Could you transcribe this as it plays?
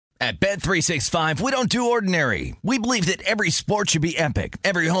At Bet365, we don't do ordinary. We believe that every sport should be epic.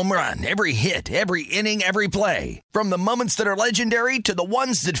 Every home run, every hit, every inning, every play. From the moments that are legendary to the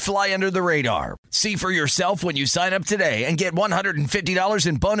ones that fly under the radar. See for yourself when you sign up today and get $150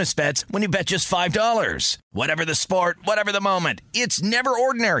 in bonus bets when you bet just $5. Whatever the sport, whatever the moment, it's never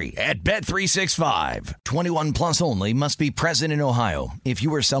ordinary at Bet365. 21 plus only. Must be present in Ohio. If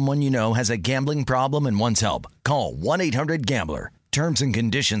you or someone you know has a gambling problem and wants help, call 1-800-GAMBLER. Terms and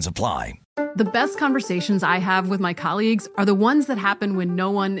conditions apply. The best conversations I have with my colleagues are the ones that happen when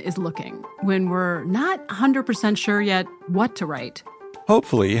no one is looking, when we're not 100% sure yet what to write.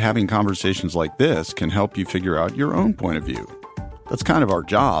 Hopefully, having conversations like this can help you figure out your own point of view. That's kind of our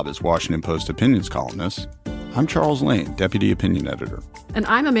job as Washington Post opinions columnists. I'm Charles Lane, Deputy Opinion Editor. And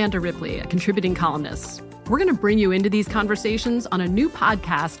I'm Amanda Ripley, a contributing columnist. We're going to bring you into these conversations on a new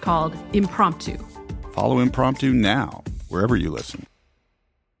podcast called Impromptu. Follow Impromptu now, wherever you listen.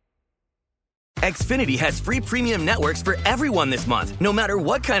 Xfinity has free premium networks for everyone this month, no matter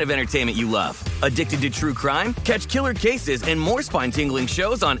what kind of entertainment you love. Addicted to true crime? Catch killer cases and more spine-tingling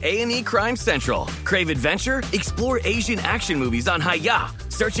shows on A&E Crime Central. Crave adventure? Explore Asian action movies on Hi-YAH.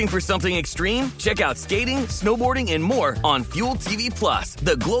 Searching for something extreme? Check out skating, snowboarding, and more on Fuel TV Plus,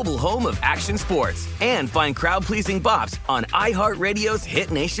 the global home of action sports. And find crowd-pleasing bops on iHeartRadio's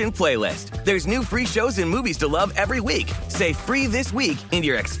Hit Nation playlist. There's new free shows and movies to love every week. Say free this week in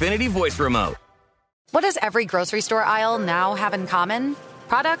your Xfinity voice remote. What does every grocery store aisle now have in common?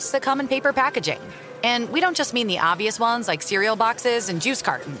 Products that come in paper packaging. And we don't just mean the obvious ones like cereal boxes and juice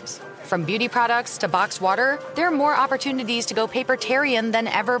cartons. From beauty products to boxed water, there are more opportunities to go papertarian than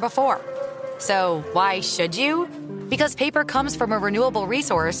ever before. So why should you? Because paper comes from a renewable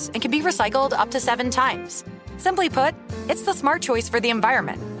resource and can be recycled up to 7 times. Simply put, it's the smart choice for the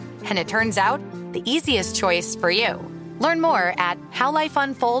environment. And it turns out, the easiest choice for you. Learn more at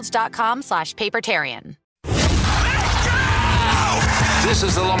howlifeunfolds.com/papertarian. This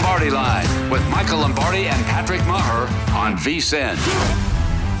is the Lombardi Line with Michael Lombardi and Patrick Maher on VSiN.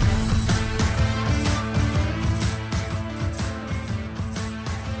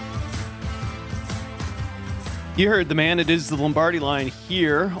 You heard the man. It is the Lombardi Line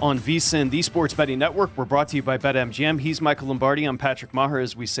here on VSiN, the Sports Betting Network. We're brought to you by BetMGM. He's Michael Lombardi. I'm Patrick Maher.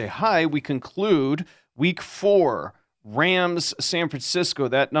 As we say hi, we conclude Week 4. Rams, San Francisco.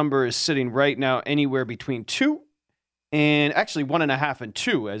 That number is sitting right now anywhere between 2 and actually 1.5 and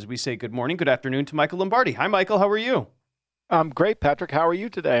 2 as we say good morning, good afternoon to Michael Lombardi. Hi, Michael. How are you? I'm great, Patrick. How are you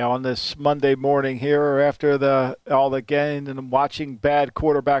today on this Monday morning here after all the gain and watching bad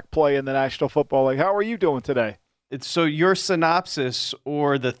quarterback play in the National Football League? How are you doing today? So your synopsis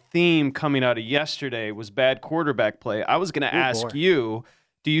or the theme coming out of yesterday was bad quarterback play. I was going to ask you,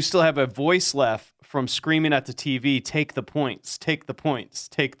 do you still have a voice left from screaming at the TV, take the points, take the points,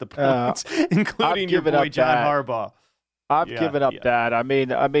 take the points, including your boy John Harbaugh? I've given up that. I mean,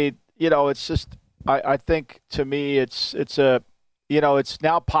 it's just, I think to me, it's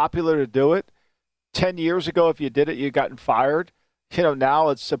now popular to do it. 10 years ago, if you did it, you gotten fired. Now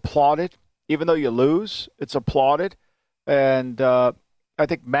it's applauded. Even though you lose, it's applauded. And I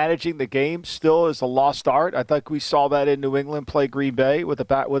think managing the game still is a lost art. I think we saw that in New England play Green Bay with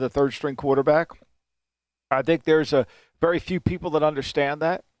a third-string quarterback. I think there's a very few people that understand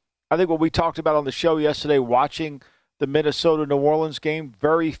that. I think what we talked about on the show yesterday, watching the Minnesota-New Orleans game,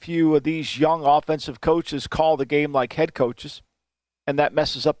 very few of these young offensive coaches call the game like head coaches, and that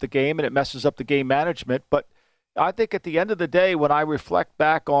messes up the game, and it messes up the game management. But I think at the end of the day, when I reflect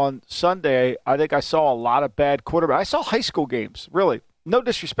back on Sunday, I think I saw a lot of bad quarterbacks. I saw high school games, really. No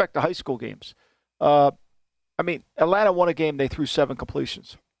disrespect to high school games. Atlanta won a game, they threw 7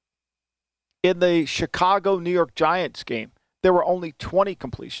 completions. In the Chicago-New York Giants game, there were only 20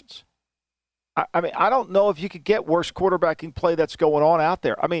 completions. I don't know if you could get worse quarterbacking play that's going on out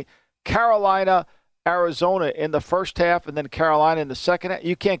there. Carolina, Arizona in the first half and then Carolina in the second half,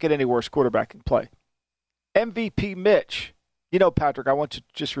 you can't get any worse quarterbacking play. MVP Mitch, Patrick, I want to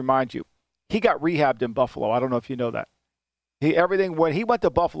just remind you, he got rehabbed in Buffalo. I don't know if you know that. When he went to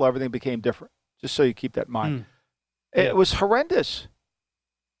Buffalo, everything became different, just so you keep that in mind. It was horrendous.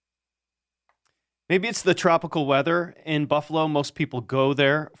 Maybe it's the tropical weather in Buffalo. Most people go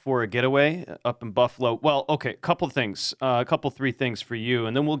there for a getaway up in Buffalo. Well, okay, three things for you,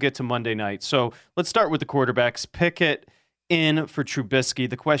 and then we'll get to Monday night. So let's start with the quarterbacks. Pickett in for Trubisky.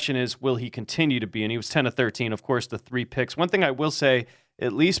 The question is, will he continue to be? And he was 10 of 13, of course, the 3 picks. One thing I will say,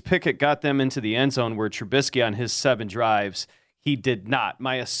 at least Pickett got them into the end zone where Trubisky on his 7 drives, he did not.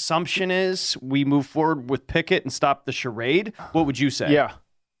 My assumption is we move forward with Pickett and stop the charade. What would you say? Yeah.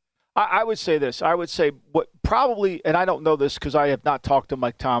 I would say this. I would say what probably, and I don't know this because I have not talked to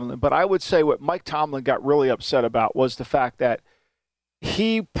Mike Tomlin, but I would say what Mike Tomlin got really upset about was the fact that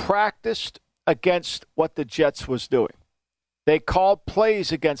he practiced against what the Jets was doing. They called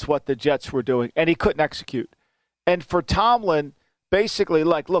plays against what the Jets were doing, and he couldn't execute. And for Tomlin, basically,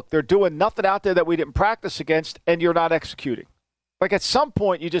 like, look, they're doing nothing out there that we didn't practice against, and you're not executing. Like, at some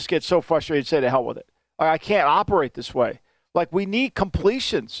point, you just get so frustrated and say, to hell with it. Like, I can't operate this way. Like, we need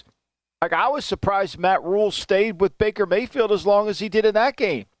completions. Like, I was surprised Matt Rule stayed with Baker Mayfield as long as he did in that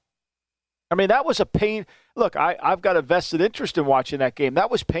game. I mean, that was a pain. Look, I've got a vested interest in watching that game. That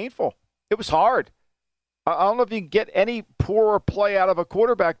was painful. It was hard. I don't know if you can get any poorer play out of a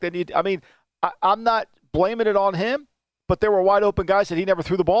quarterback than you. I mean, I'm not blaming it on him, but there were wide open guys that he never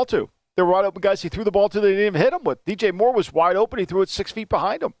threw the ball to. There were wide open guys he threw the ball to that he didn't even hit him with. DJ Moore was wide open. He threw it 6 feet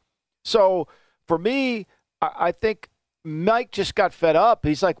behind him. So for me, I think Mike just got fed up.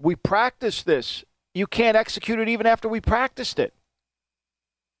 He's like, we practiced this. You can't execute it even after we practiced it.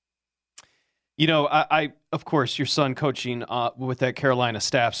 You know, I of course, your son coaching with that Carolina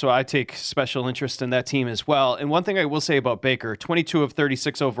staff, so I take special interest in that team as well. And one thing I will say about Baker, 22 of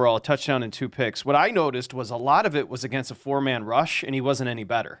 36 overall, a touchdown and 2 picks. What I noticed was a lot of it was against a 4-man rush, and he wasn't any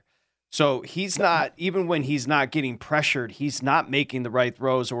better. So he's not, even when he's not getting pressured, he's not making the right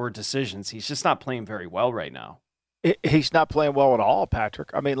throws or decisions. He's just not playing very well right now. He's not playing well at all,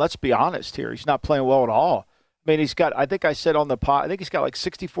 Patrick. I mean, let's be honest here. He's not playing well at all. I mean, he's got, I think I said on the pod, I think he's got like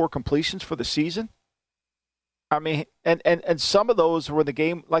 64 completions for the season. I mean, and some of those were in the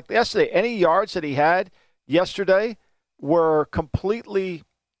game, like yesterday, any yards that he had yesterday were completely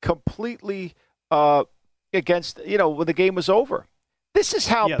against, when the game was over. This is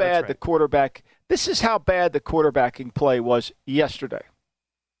how bad the quarterback, this is how bad the quarterbacking play was yesterday.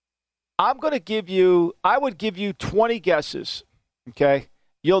 I would give you 20 guesses, okay?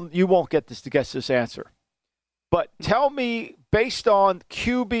 You won't get to guess this answer. But tell me, based on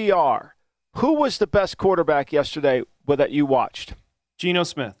QBR, who was the best quarterback yesterday that you watched? Geno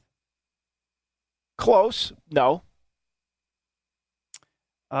Smith. Close. No.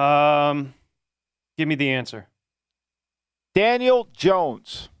 Give me the answer. Daniel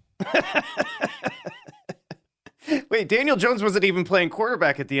Jones. Wait, Daniel Jones wasn't even playing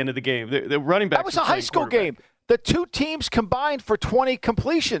quarterback at the end of the game. The running back. That was a high school game. The two teams combined for 20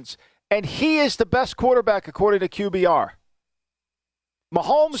 completions, and he is the best quarterback according to QBR.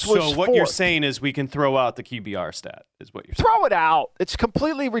 Mahomes was So what fourth. You're saying is we can throw out the QBR stat, is what you're saying. Throw it out. It's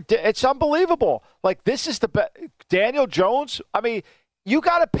completely ridiculous. It's unbelievable. Like, this is the best. Daniel Jones, I mean, you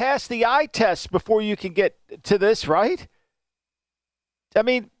got to pass the eye test before you can get to this, right? I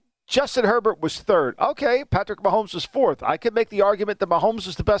mean, Justin Herbert was third. Okay, Patrick Mahomes was fourth. I could make the argument that Mahomes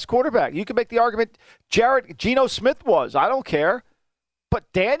is the best quarterback. You can make the argument Geno Smith was. I don't care.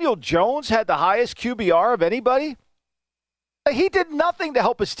 But Daniel Jones had the highest QBR of anybody? He did nothing to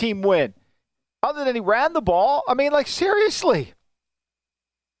help his team win other than he ran the ball. I mean, like, seriously.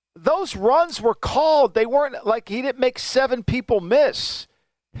 Those runs were called. They weren't like he didn't make 7 people miss.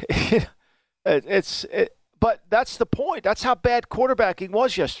 But that's the point. That's how bad quarterbacking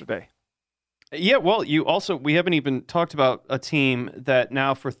was yesterday. Yeah, well, we haven't even talked about a team that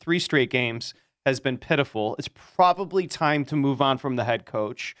now for 3 straight games has been pitiful. It's probably time to move on from the head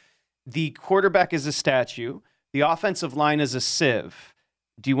coach. The quarterback is a statue. The offensive line is a sieve.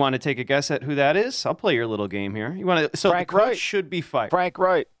 Do you want to take a guess at who that is? I'll play your little game here. You want to? So Frank the coach Wright should be fired. Frank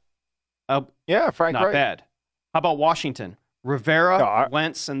Wright. Frank Not Wright. Not bad. How about Washington? Rivera,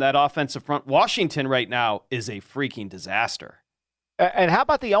 Wentz, and that offensive front. Washington right now is a freaking disaster. And how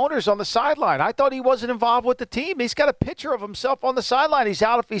about the owners on the sideline? I thought he wasn't involved with the team. He's got a picture of himself on the sideline. He's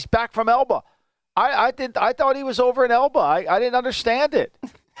out if he's back from Elba. I thought he was over in Elba. I didn't understand it.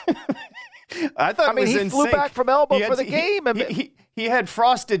 He flew back from Elba for the game. He had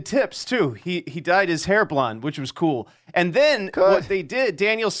frosted tips, too. He dyed his hair blonde, which was cool. And then what they did,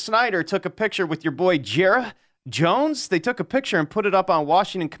 Daniel Snyder took a picture with your boy Jerry Jones. They took a picture and put it up on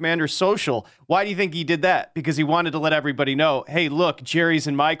Washington Commanders social. Why do you think he did that? Because he wanted to let everybody know, hey, look, Jerry's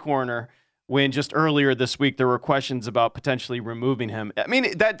in my corner. When just earlier this week there were questions about potentially removing him. I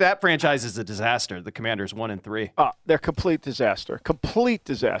mean, that franchise is a disaster. The Commanders 1-3. They're complete disaster. Complete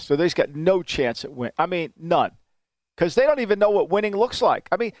disaster. They've got no chance at win. I mean, none. Because they don't even know what winning looks like.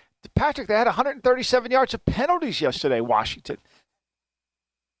 I mean, Patrick, they had 137 yards of penalties yesterday, Washington.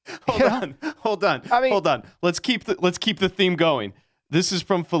 Hold on. Let's keep the theme going. This is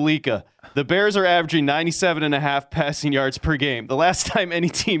from Felica. The Bears are averaging 97.5 passing yards per game. The last time any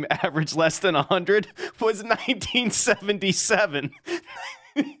team averaged less than 100 was 1977.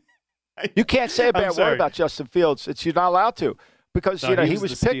 You can't say a bad word about Justin Fields. You're not allowed to. because No, he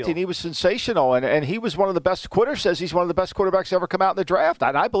was picked and he was sensational, and he was one of the best. Twitter says he's one of the best quarterbacks to ever come out in the draft,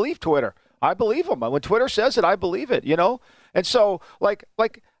 and I believe Twitter. I believe him. When Twitter says it, I believe it. And so like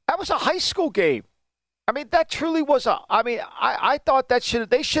that was a high school game. I mean, that truly was I thought they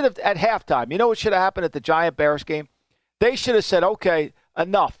should have at halftime. You know what should have happened at the Giant-Bears game? They should have said, okay,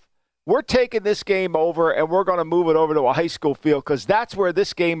 enough. We're taking this game over, and we're going to move it over to a high school field because that's where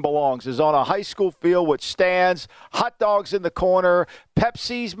this game belongs, is on a high school field with stands, hot dogs in the corner,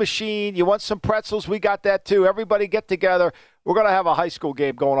 Pepsi's machine. You want some pretzels? We got that too. Everybody get together. We're going to have a high school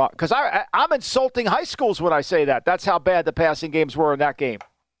game going on. Because I'm insulting high schools when I say that. That's how bad the passing games were in that game.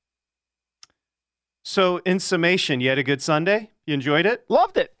 So, in summation, you had a good Sunday? You enjoyed it?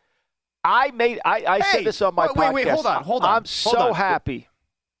 Loved it. I said this on my podcast. Wait, hold on. I'm so happy.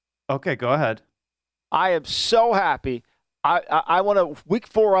 Okay, go ahead. I am so happy. I want a week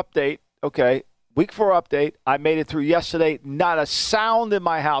 4 update. Okay, week 4 update. I made it through yesterday. Not a sound in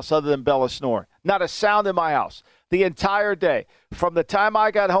my house other than Bella snoring. Not a sound in my house the entire day. From the time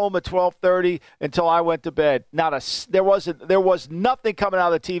I got home at 12:30 until I went to bed, there was nothing coming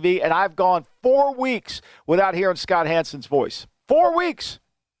out of the TV, and I've gone 4 weeks without hearing Scott Hansen's voice. 4 weeks.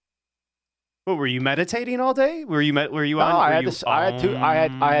 What, were you meditating all day? Were you on? No, I had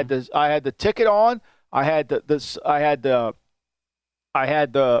the ticket on. I had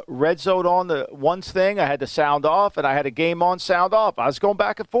the red zone on, the one thing. I had the sound off, and I had a game on, sound off. I was going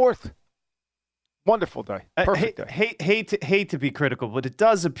back and forth. Wonderful day. Perfect day. Hate to be critical, but it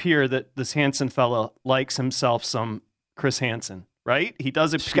does appear that this Hansen fella likes himself some Chris Hansen, right? He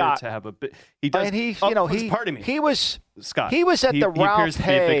does appear to have a bit. He does. And pardon me. He was Scott. He was at the Ralph appears to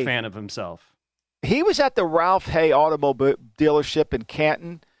be a big fan of himself. He was at the Ralph Hay automobile dealership in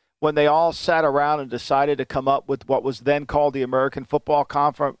Canton when they all sat around and decided to come up with what was then called the American Football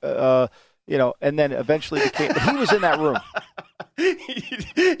Conference, and then eventually became. He was in that room.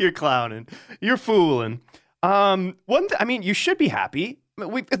 You're clowning. You're fooling. You should be happy.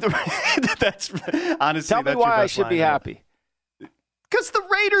 That's honestly. Tell me why I should be happy. Because the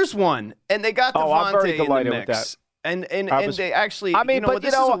Raiders won, and they got Devontae I'm very delighted in the mix. with that. And they actually.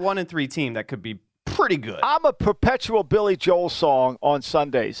 This is a 1-3 team that could be pretty good. I'm a perpetual Billy Joel song on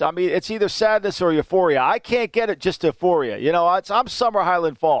Sundays. I mean, it's either sadness or euphoria. I can't get it just euphoria. I'm Summer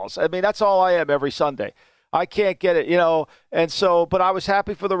Highland Falls. I mean, that's all I am every Sunday. I can't get it, And so, but I was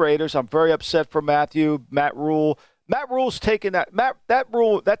happy for the Raiders. I'm very upset for Matt Rule. Matt Rule's taken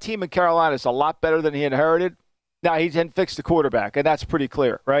that team in Carolina is a lot better than he inherited. Now, he didn't fix the quarterback, and that's pretty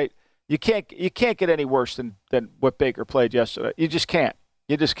clear, right? You can't get any worse than what Baker played yesterday. You just can't.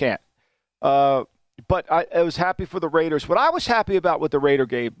 But I was happy for the Raiders. What I was happy about with the Raider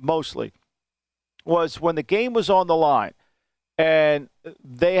game mostly was when the game was on the line and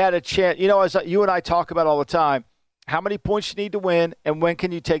they had a chance. As you and I talk about all the time, how many points you need to win and when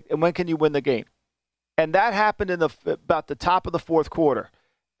can you win the game? And that happened in about the top of the fourth quarter.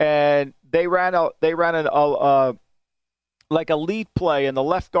 And they ran a lead play, and the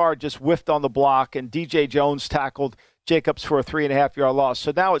left guard just whiffed on the block, and DJ Jones tackled Jacobs for a 3.5-yard loss.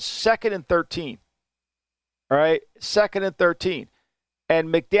 So now it's 2nd and 13. All right, 2nd and 13. And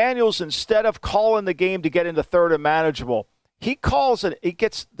McDaniels, instead of calling the game to get into third and manageable, he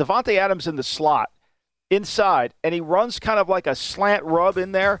gets Devontae Adams in the slot inside, and he runs kind of like a slant rub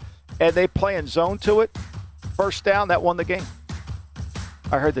in there, and they play in zone to it. First down, that won the game.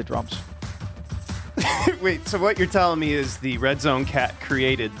 I heard the drums. Wait, so what you're telling me is the Red Zone Cat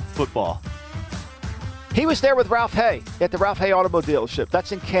created football? He was there with Ralph Hay at the Ralph Hay automobile dealership.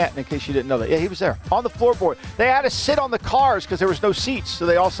 That's in Canton, in case you didn't know that. Yeah, he was there on the floorboard. They had to sit on the cars because there was no seats, so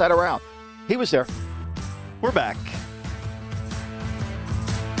they all sat around. He was there. We're back.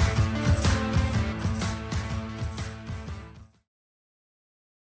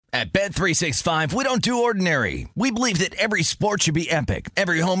 At Bet365, we don't do ordinary. We believe that every sport should be epic.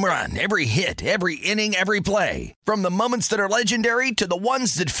 Every home run, every hit, every inning, every play. From the moments that are legendary to the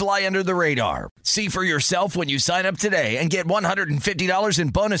ones that fly under the radar. See for yourself when you sign up today and get $150 in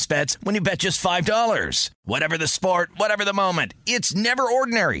bonus bets when you bet just $5. Whatever the sport, whatever the moment, it's never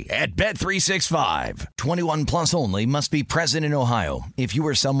ordinary at Bet365. 21 plus only. Must be present in Ohio. If you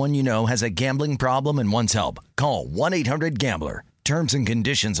or someone you know has a gambling problem and wants help, call 1-800-GAMBLER. Terms and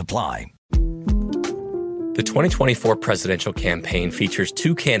conditions apply. The 2024 presidential campaign features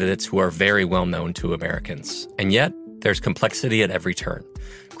two candidates who are very well known to Americans. And yet, there's complexity at every turn.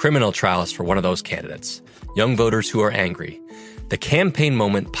 Criminal trials for one of those candidates. Young voters who are angry. The Campaign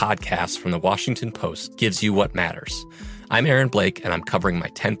Moment podcast from the Washington Post gives you what matters. I'm Aaron Blake, and I'm covering my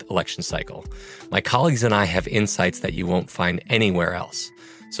 10th election cycle. My colleagues and I have insights that you won't find anywhere else.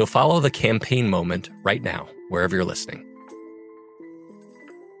 So follow The Campaign Moment right now, wherever you're listening.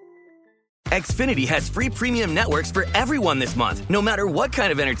 Xfinity has free premium networks for everyone this month, no matter what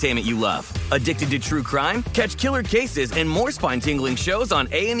kind of entertainment you love. Addicted to true crime? Catch killer cases and more spine-tingling shows on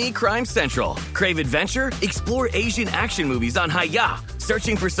A&E Crime Central. Crave adventure? Explore Asian action movies on Hi-YAH.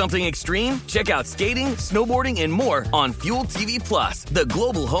 Searching for something extreme? Check out skating, snowboarding, and more on Fuel TV Plus, the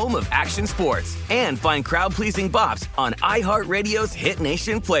global home of action sports. And find crowd-pleasing bops on iHeartRadio's Hit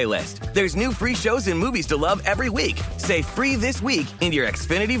Nation playlist. There's new free shows and movies to love every week. Say free this week in your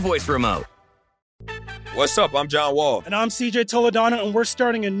Xfinity voice remote. What's up? I'm John Wall. And I'm CJ Toledano, and we're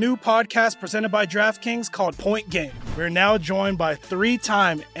starting a new podcast presented by DraftKings called Point Game. We're now joined by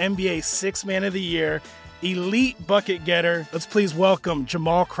three-time NBA Sixth Man of the Year, elite bucket getter. Let's please welcome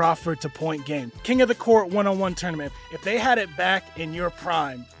Jamal Crawford to Point Game. King of the Court one-on-one tournament. If they had it back in your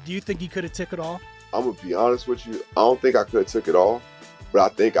prime, do you think you could have took it all? I'm going to be honest with you. I don't think I could have took it all, but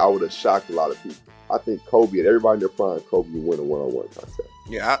I think I would have shocked a lot of people. I think Kobe and everybody in their prime, Kobe would win a one-on-one contest.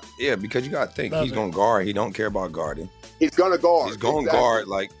 Yeah, because you got to think. He's going to guard. He don't care about guarding. He's going to guard. He's going to guard.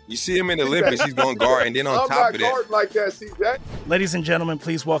 Like, you see him in the Olympics, he's going to guard. And then on top of that. I'm not guarding like that, CJ. Ladies and gentlemen,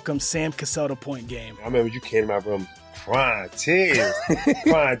 please welcome Sam Cassell to Point Game. I remember you came out from prime 10.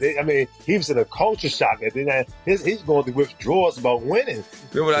 I mean, he was in a culture shock. And then he's going through withdrawals about winning.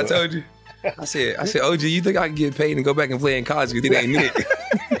 Remember what I told you? I said, OG, you think I can get paid and go back and play in college? You think I ain't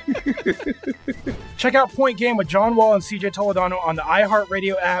it? Check out Point Game with John Wall and CJ Toledano on the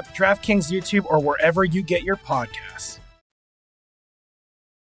iHeartRadio app, DraftKings YouTube, or wherever you get your podcasts.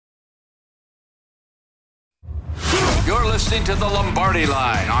 You're listening to The Lombardi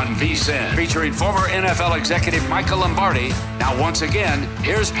Line on VSiN, featuring former NFL executive Michael Lombardi. Now, once again,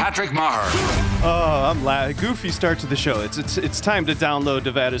 here's Patrick Maher. Oh, I'm laughing. Goofy start to the show. It's time to download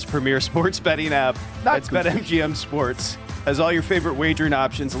Nevada's premier sports betting app. That's BetMGM Sports. Has all your favorite wagering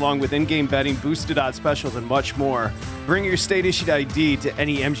options, along with in-game betting, boosted odds specials, and much more. Bring your state-issued ID to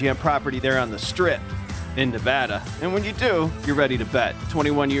any MGM property there on the Strip in Nevada. And when you do, you're ready to bet.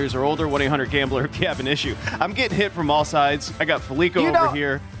 21 years or older, 1-800-GAMBLER if you have an issue. I'm getting hit from all sides. I got Felico over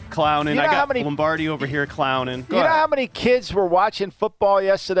here clowning. I got Lombardi over here clowning. You know how many kids were watching football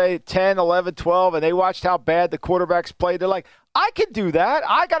yesterday, 10, 11, 12, and they watched how bad the quarterbacks played? They're like, I can do that.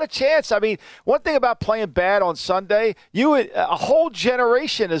 I got a chance. I mean, one thing about playing bad on Sunday, a whole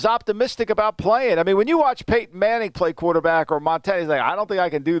generation is optimistic about playing. I mean, when you watch Peyton Manning play quarterback or Montana, he's like, I don't think I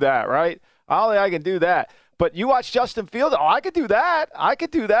can do that, right? I don't think I can do that. But you watch Justin Fields, I could do that. I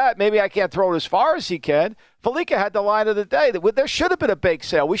could do that. Maybe I can't throw it as far as he can. Felica had the line of the day. There should have been a bake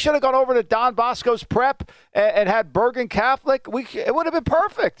sale. We should have gone over to Don Bosco's prep and had Bergen Catholic. It would have been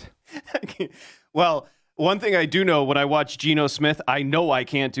perfect. Well, one thing I do know when I watch Geno Smith, I know I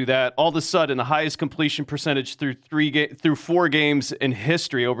can't do that. All of a sudden, the highest completion percentage through 4 games in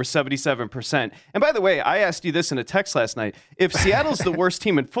history, over 77%. And by the way, I asked you this in a text last night. If Seattle's the worst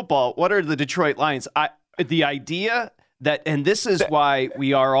team in football, what are the Detroit Lions? The idea that, and this is why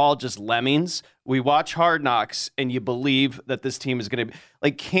we are all just lemmings. We watch Hard Knocks, and you believe that this team is going to be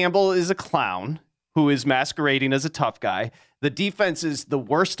like Campbell is a clown who is masquerading as a tough guy. The defense is the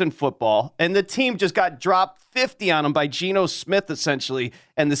worst in football, and the team just got dropped 50 on them by Geno Smith, essentially,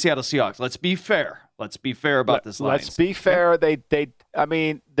 and the Seattle Seahawks. Let's be fair. Let's be fair about this Lions. Let's be fair.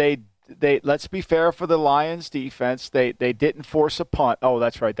 Let's be fair for the Lions defense. They didn't force a punt. Oh,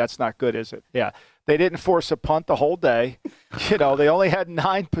 that's right. That's not good, is it? Yeah. They didn't force a punt the whole day. They only had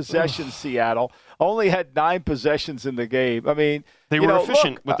 9 possessions, Seattle. Only had 9 possessions in the game. I mean, they were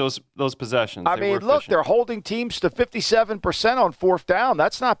efficient with those possessions. They're holding teams to 57% on 4th down.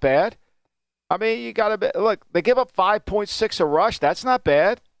 That's not bad. I mean, you got to look. They give up 5.6 a rush. That's not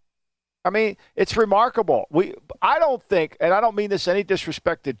bad. I mean, it's remarkable. I don't think, and I don't mean this any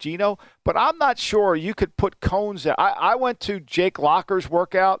disrespect to Geno, but I'm not sure you could put cones in. I went to Jake Locker's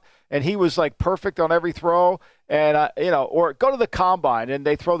workout, and he was like perfect on every throw. And, or go to the combine, and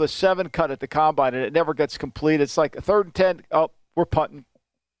they throw the 7 cut at the combine, and it never gets complete. It's like a 3rd and 10. Oh, we're punting.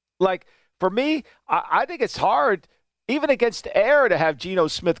 Like, for me, I think it's hard, even against air, to have Geno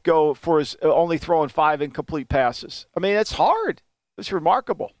Smith go for his only throwing 5 incomplete passes. I mean, it's hard. It's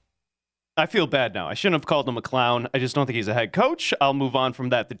remarkable. I feel bad now. I shouldn't have called him a clown. I just don't think he's a head coach. I'll move on from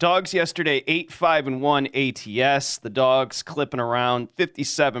that. The Dogs yesterday, 8-5-1 ATS. The Dogs clipping around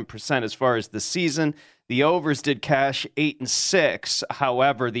 57% as far as the season. The overs did cash 8-6.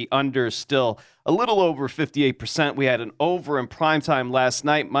 However, the unders still a little over 58%. We had an over in primetime last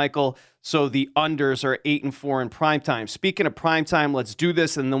night, Michael. So the unders are 8-4 in primetime. Speaking of primetime, let's do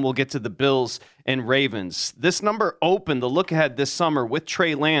this, and then we'll get to the Bills and Ravens. This number opened the look ahead this summer with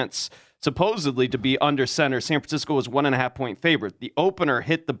Trey Lance supposedly to be under center. San Francisco was 1.5-point favorite. The opener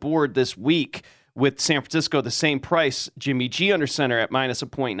hit the board this week with San Francisco the same price. Jimmy G under center at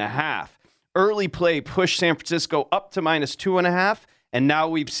 -1.5. early play pushed San Francisco up to -2.5. And now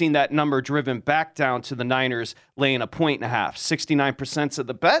we've seen that number driven back down to the Niners laying 1.5. 69% of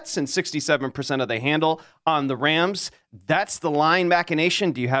the bets and 67% of the handle on the Rams. That's the line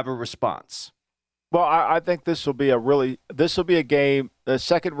machination. Do you have a response? Well, I think this will be a game, the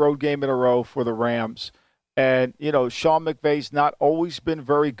second road game in a row for the Rams. And, Sean McVay's not always been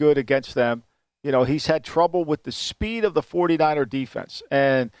very good against them. He's had trouble with the speed of the 49er defense.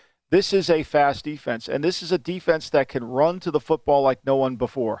 And this is a fast defense, and this is a defense that can run to the football like no one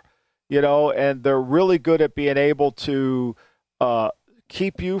before, and they're really good at being able to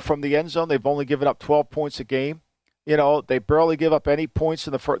keep you from the end zone. They've only given up 12 points a game. They barely give up any points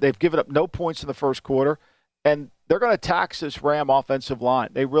in the first. They've given up no points in the first quarter, and they're going to tax this Ram offensive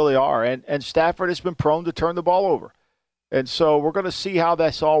line. They really are, and Stafford has been prone to turn the ball over. And so we're going to see how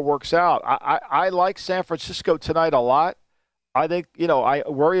this all works out. I like San Francisco tonight a lot. I think, I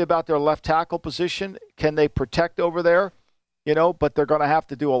worry about their left tackle position. Can they protect over there? But they're going to have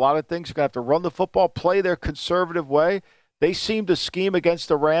to do a lot of things. They're going to have to run the football, play their conservative way. They seem to scheme against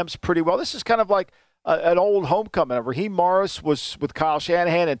the Rams pretty well. This is kind of like an old homecoming. Raheem Morris was with Kyle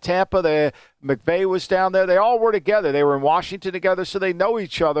Shanahan in Tampa. McVay was down there. They all were together. They were in Washington together, so they know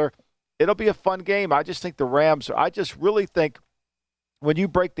each other. It'll be a fun game. I just think the Rams, I just really think when you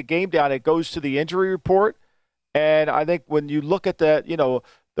break the game down, it goes to the injury report. And I think when you look at that,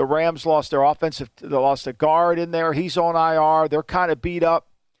 the Rams lost their they lost a guard in there. He's on IR. They're kind of beat up.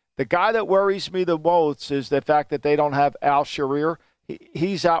 The guy that worries me the most is the fact that they don't have Al Sharir.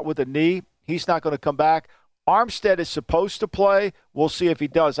 He's out with a knee. He's not going to come back. Armstead is supposed to play. We'll see if he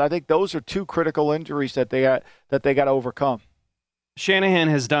does. I think those are two critical injuries that they got to overcome. Shanahan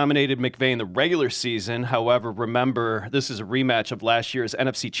has dominated McVay in the regular season. However, remember, this is a rematch of last year's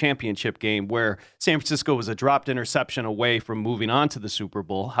NFC Championship game where San Francisco was a dropped interception away from moving on to the Super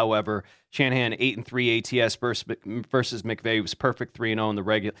Bowl. However, Shanahan 8-3 ATS versus McVay was perfect 3-0 in the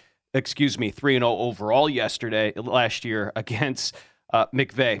 3-0 overall last year against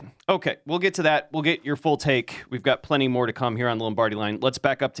McVay. Okay, we'll get to that. We'll get your full take. We've got plenty more to come here on the Lombardi Line. Let's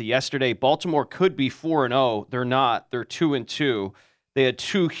back up to yesterday. Baltimore could be 4-0. They're not. They're 2-2. They had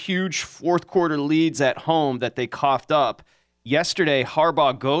two huge fourth quarter leads at home that they coughed up. Yesterday,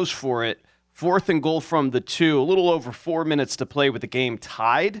 Harbaugh goes for it. 4th and goal from the 2. A little over 4 minutes to play with the game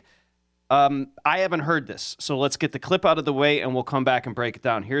tied. I haven't heard this, so let's get the clip out of the way and we'll come back and break it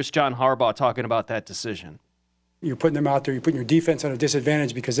down. Here's John Harbaugh talking about that decision. You're putting them out there. You're putting your defense at a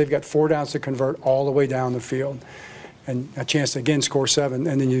disadvantage because they've got 4 downs to convert all the way down the field and a chance to, again, score 7,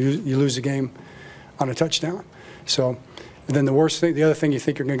 and then you lose the game on a touchdown. So then the other thing, you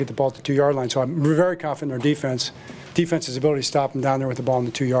think you're going to get the ball at the 2-yard line. So I'm very confident in our defense's ability to stop them down there with the ball on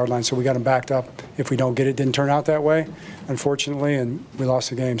the 2-yard line. So we got them backed up if we don't get it. Didn't turn out that way, unfortunately, and we lost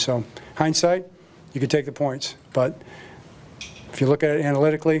the game. So hindsight, you could take the points. But if you look at it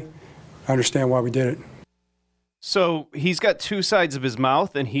analytically, I understand why we did it. So he's got two sides of his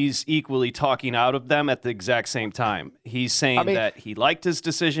mouth, and he's equally talking out of them at the exact same time. He's saying that he liked his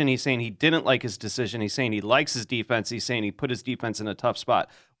decision. He's saying he didn't like his decision. He's saying he likes his defense. He's saying he put his defense in a tough spot.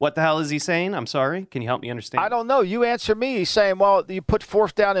 What the hell is he saying? I'm sorry. Can you help me understand? I don't know. You answer me. He's saying, well, you put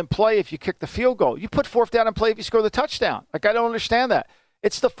 4th down in play if you kick the field goal. You put 4th down in play if you score the touchdown. I don't understand that.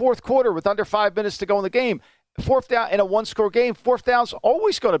 It's the 4th quarter with under 5 minutes to go in the game. 4th down in a 1-score game, 4th down's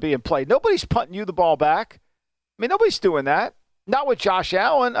always going to be in play. Nobody's punting you the ball back. I mean, nobody's doing that. Not with Josh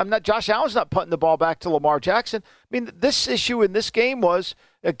Allen. Josh Allen's not punting the ball back to Lamar Jackson. I mean, this issue in this game was,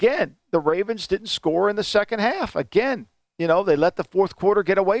 again, the Ravens didn't score in the second half. Again, they let the 4th quarter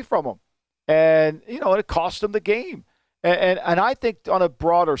get away from them. And, it cost them the game. And I think on a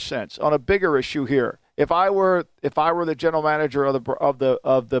broader sense, on a bigger issue here, if I were the general manager of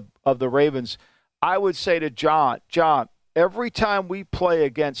the Ravens, I would say to John, every time we play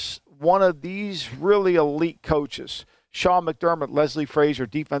against one of these really elite coaches, Sean McDermott, Leslie Frazier,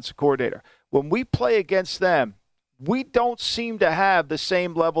 defensive coordinator, when we play against them, we don't seem to have the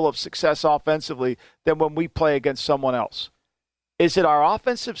same level of success offensively than when we play against someone else. Is it our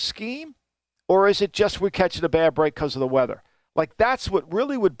offensive scheme, or is it just we're catching a bad break because of the weather? Like, that's what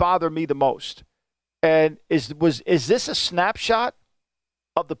really would bother me the most. And is this a snapshot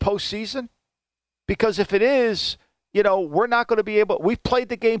of the postseason? Because if it is, we're not going to be able – we played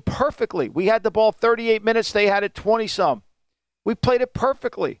the game perfectly. We had the ball 38 minutes. They had it 20-some. We played it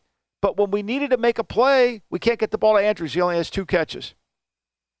perfectly. But when we needed to make a play, we can't get the ball to Andrews. He only has 2 catches.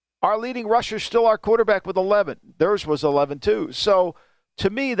 Our leading rusher is still our quarterback with 11. Theirs was 11 too. So, to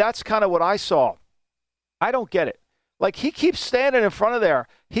me, that's kind of what I saw. I don't get it. Like, he keeps standing in front of there.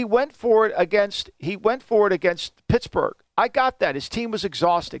 He went for it against Pittsburgh. I got that. His team was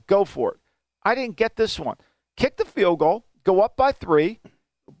exhausted. Go for it. I didn't get this one. Kick the field goal, go up by 3.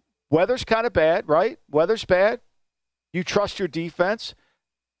 Weather's kind of bad, right? Weather's bad. You trust your defense.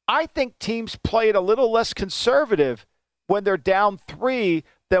 I think teams play it a little less conservative when they're down 3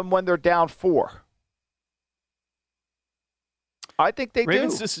 than when they're down 4. I think they do.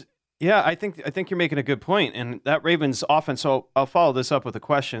 Yeah, I think you're making a good point. And that Ravens offense, so I'll follow this up with a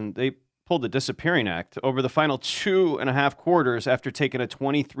question. They pulled the disappearing act over the final 2.5 quarters after taking a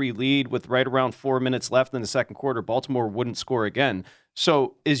 23 lead with right around 4 minutes left in the second quarter. Baltimore wouldn't score again.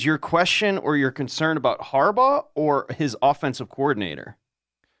 So is your question or your concern about Harbaugh or his offensive coordinator?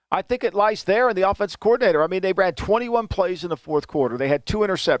 I think it lies there in the offensive coordinator. I mean, they ran 21 plays in the fourth quarter. They had 2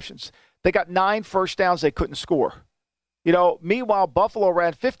 interceptions. They got 9 first downs. They couldn't score. Meanwhile, Buffalo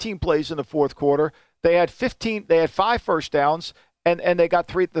ran 15 plays in the fourth quarter. They had 5 first downs, and they got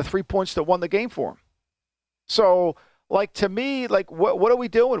the 3 points that won the game for them. So, to me, what are we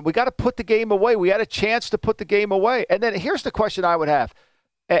doing? We got to put the game away. We had a chance to put the game away. And then here's the question I would have.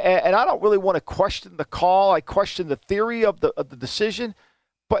 And I don't really want to question the call. I question the theory of the decision.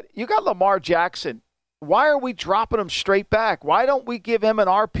 But you got Lamar Jackson. Why are we dropping him straight back? Why don't we give him an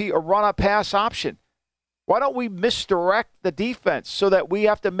RP, a run-up-pass option? Why don't we misdirect the defense so that we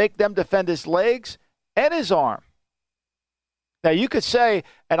have to make them defend his legs and his arm? Now, you could say,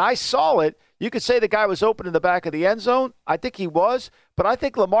 and I saw it, you could say the guy was open in the back of the end zone. I think he was, but I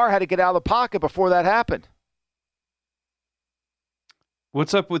think Lamar had to get out of the pocket before that happened.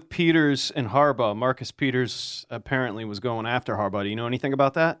 What's up with Peters and Harbaugh? Marcus Peters apparently was going after Harbaugh. Do you know anything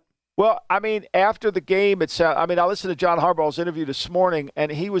about that? Well, I mean, after the game, I listened to John Harbaugh's interview this morning,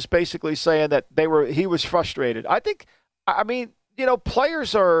 and he was basically saying that he was frustrated. Players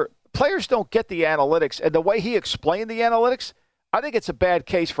don't get the analytics, and the way he explained the analytics, I think it's a bad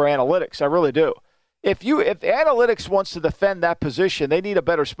case for analytics. I really do. If analytics wants to defend that position, they need a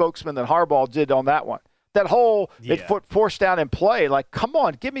better spokesman than Harbaugh did on that one. That whole fourth down in play, come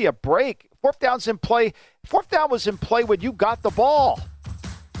on, give me a break. Fourth down's in play. Fourth down was in play when you got the ball.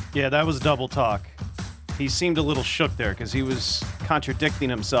 Yeah, that was double talk. He seemed a little shook there because he was contradicting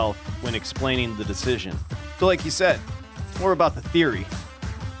himself when explaining the decision. So like you said, more about the theory.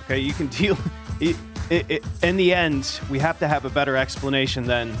 Okay, you can deal. In the end, we have to have a better explanation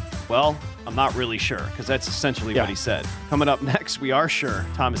than, well, I'm not really sure, because that's essentially what he said. Coming up next, we are sure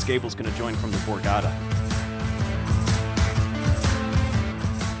Thomas Gable's going to join from the Borgata.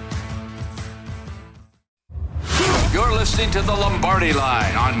 You're listening to The Lombardi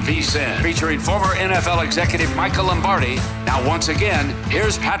Line on VSiN, featuring former NFL executive Michael Lombardi. Now, once again,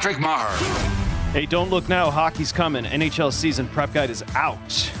 here's Patrick Maher. Hey, don't look now. Hockey's coming. NHL season prep guide is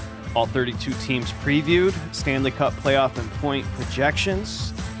out. All 32 teams previewed. Stanley Cup playoff and point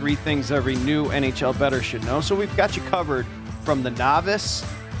projections. 3 things every new NHL bettor should know. So we've got you covered from the novice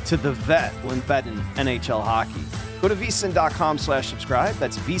to the vet when betting NHL hockey. Go to vsin.com/subscribe.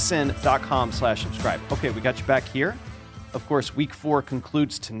 That's vsin.com/subscribe. Okay, we got you back here. Of course, Week 4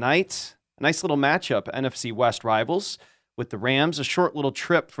 concludes tonight. A nice little matchup, NFC West rivals with the Rams. A short little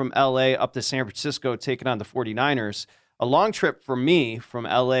trip from L.A. up to San Francisco, taking on the 49ers. A long trip for me from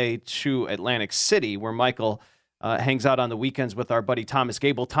L.A. to Atlantic City, where Michael hangs out on the weekends with our buddy Thomas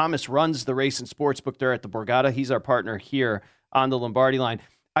Gable. Thomas runs the race and sports book there at the Borgata. He's our partner here on the Lombardi Line.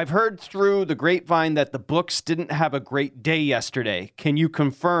 I've heard through the grapevine that the books didn't have a great day yesterday. Can you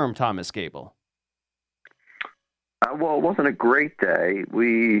confirm, Thomas Gable? Well, it wasn't a great day.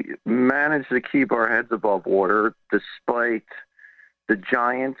 We managed to keep our heads above water despite the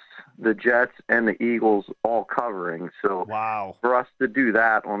Giants, the Jets, and the Eagles all covering. So for us to do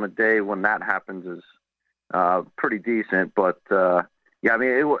that on a day when that happens is pretty decent. But,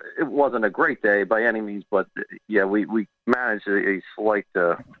 it wasn't a great day by any means. But, we managed a slight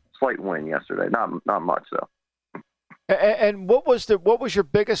win yesterday. Not much, though. And what was your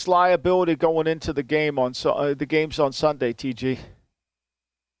biggest liability going into the game the games on Sunday, TG?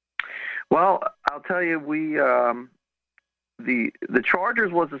 Well, I'll tell you, we the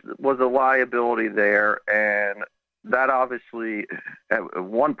Chargers was a liability there, and that obviously at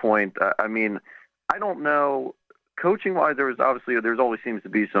one point. I don't know, coaching wise. There's always seems to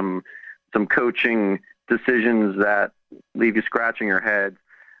be some coaching decisions that leave you scratching your head.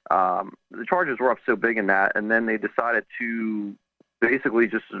 The Chargers were up so big in that, and then they decided to basically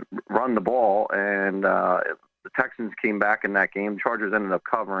just run the ball, and the Texans came back in that game. The Chargers ended up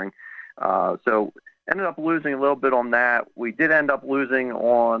covering, so ended up losing a little bit on that. We did end up losing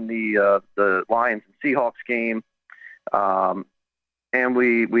on the Lions and Seahawks game, and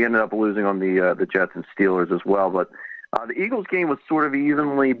we ended up losing on the Jets and Steelers as well. But the Eagles game was sort of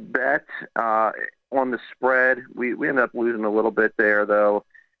evenly bet on the spread. We ended up losing a little bit there, though.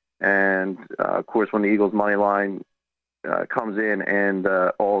 And of course, when the Eagles money line comes in, and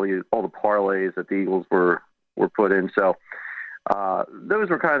all the parlays that the Eagles were put in, so those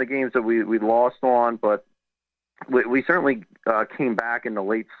were kind of the games that we lost on. But we certainly came back in the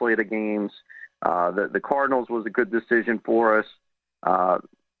late slate of games. The Cardinals was a good decision for us.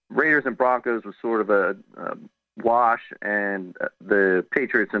 Raiders and Broncos was sort of a wash, and the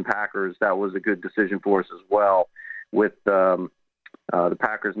Patriots and Packers, that was a good decision for us as well, with the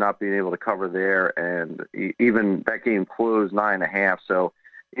Packers not being able to cover there, and even that game closed 9.5. So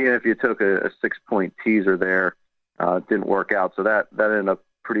even if you took a 6-point teaser there, it didn't work out. So that ended up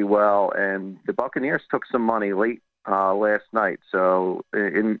pretty well. And the Buccaneers took some money late last night. So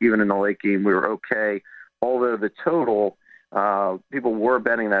even in the late game, we were okay. Although the total, people were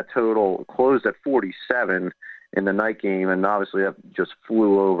betting that total, closed at 47 in the night game, and obviously that just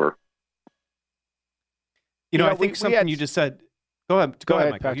flew over. I think something you just said. Go ahead,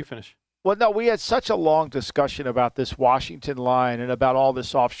 Michael. Patrick. You finish. Well, no, we had such a long discussion about this Washington line and about all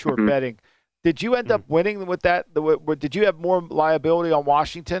this offshore betting. Did you end up winning with that? Did you have more liability on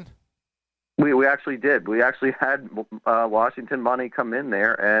Washington? We actually did. We actually had Washington money come in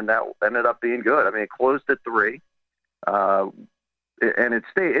there, and that ended up being good. I mean, it closed at 3, and it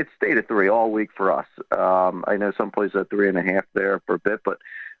stayed at 3 all week for us. I know some places at 3.5 there for a bit, but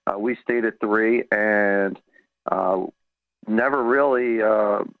we stayed at 3, and never really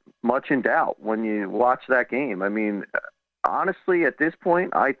much in doubt when you watch that game. I mean, honestly, at this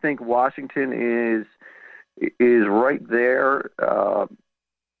point, I think Washington is right there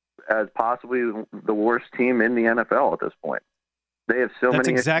as possibly the worst team in the NFL at this point. They have so many. That's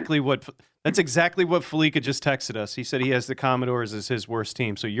exactly what Falika just texted us. He said he has the Commodores as his worst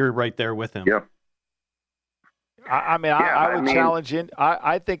team, so you're right there with him. Yep. I would challenge in.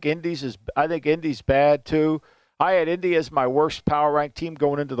 I think Indy's bad too. I had Indy as my worst power ranked team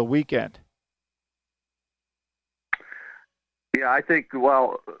going into the weekend. Yeah, I think,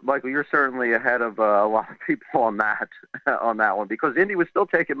 well, Michael, you're certainly ahead of a lot of people on that one, because Indy was still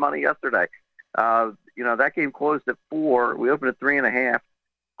taking money yesterday. That game closed at 4. We opened at 3.5,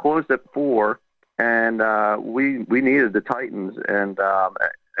 closed at 4, and we needed the Titans. And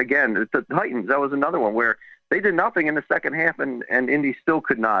again, the Titans, that was another one where they did nothing in the second half, and Indy still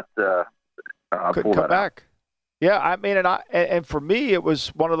could not pull that back. Out. Yeah, I mean, and for me, it was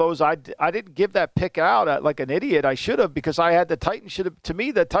one of those, I didn't give that pick out like an idiot. I should have, because I had the Titans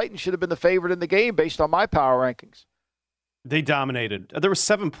the Titans should have been the favorite in the game based on my power rankings. They dominated. There were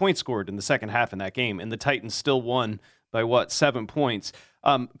 7 points scored in the second half in that game, and the Titans still won by 7 points.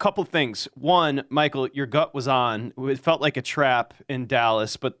 Couple things. One, Michael, your gut was on. It felt like a trap in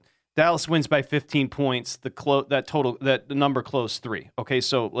Dallas, but Dallas wins by 15 points. The number closed 3. Okay,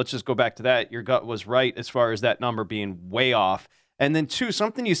 so let's just go back to that. Your gut was right as far as that number being way off. And then 2,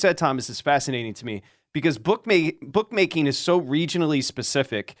 something you said, Thomas, is fascinating to me, because bookmaking is so regionally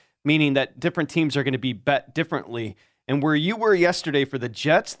specific, meaning that different teams are going to be bet differently. And where you were yesterday for the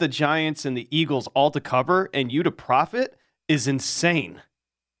Jets, the Giants, and the Eagles all to cover and you to profit is insane.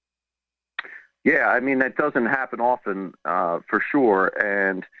 Yeah, I mean, that doesn't happen often, for sure.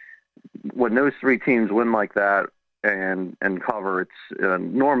 And when those 3 teams win like that and cover, it's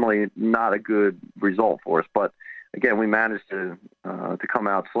normally not a good result for us. But again, we managed to come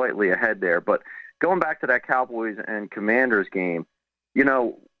out slightly ahead there. But going back to that Cowboys and Commanders game,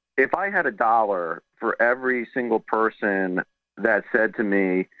 if I had $1 for every single person that said to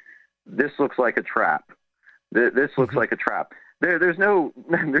me, "This looks like a trap. This looks like a trap." There's no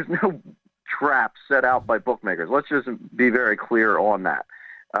trap set out by bookmakers. Let's just be very clear on that.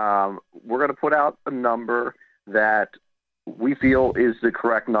 We're going to put out a number that we feel is the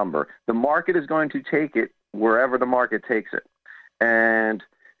correct number. The market is going to take it wherever the market takes it. And,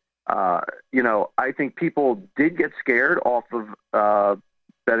 I think people did get scared off of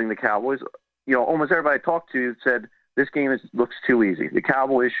betting the Cowboys. Almost everybody I talked to said this game looks too easy. The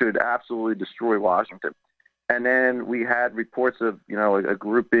Cowboys should absolutely destroy Washington. And then we had reports of, a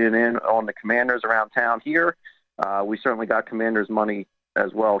group being in on the Commanders around town here. We certainly got Commanders money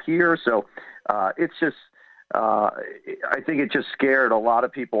as well here. So it's just, I think it just scared a lot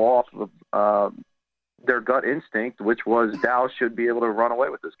of people off of their gut instinct, which was Dallas should be able to run away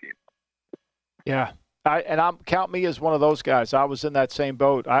with this game. Yeah. Count me as one of those guys. I was in that same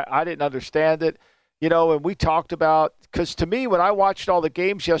boat. I didn't understand it, and we talked about, because to me, when I watched all the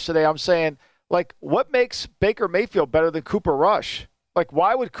games yesterday, I'm saying, like, what makes Baker Mayfield better than Cooper Rush? Like,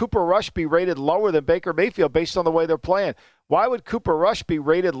 why would Cooper Rush be rated lower than Baker Mayfield based on the way they're playing? Why would Cooper Rush be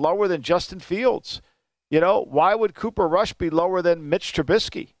rated lower than Justin Fields? Why would Cooper Rush be lower than Mitch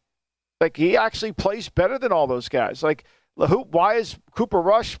Trubisky? Like, he actually plays better than all those guys. Like, why is Cooper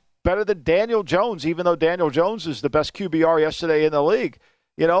Rush better than Daniel Jones, even though Daniel Jones is the best QBR yesterday in the league.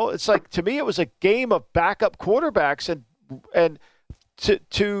 You know, it's like, to me, it was a game of backup quarterbacks. And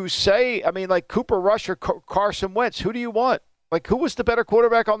to say, I mean, like Cooper Rush or Carson Wentz, who do you want? Like, who was the better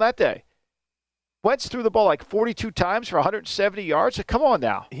quarterback on that day? Wentz threw the ball like 42 times for 170 yards. Come on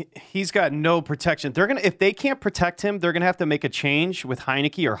now. He's got no protection. They're gonna, if they can't protect him, they're going to have to make a change with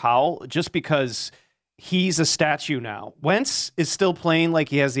Heineke or Howell, just because he's a statue now. Wentz is still playing like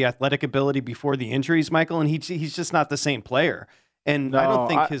he has the athletic ability before the injuries, Michael, and he's just not the same player. And I don't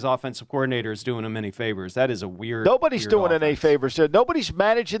think his offensive coordinator is doing him any favors. That is a weird. Nobody's doing him any favors. Nobody's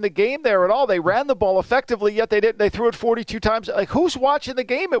managing the game there at all. They ran the ball effectively, yet they didn't. They threw it 42 times. Like, who's watching the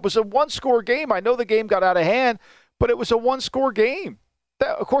game? It was a one-score game. I know the game got out of hand, but it was a one-score game.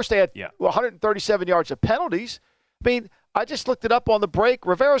 Of course, they had 137 yards of penalties. I mean, I just looked it up on the break.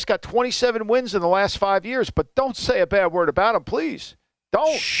 Rivera's got 27 wins in the last 5 years, but don't say a bad word about him, please.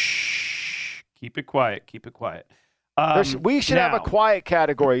 Don't. Shh. Keep it quiet. Keep it quiet. We should have a quiet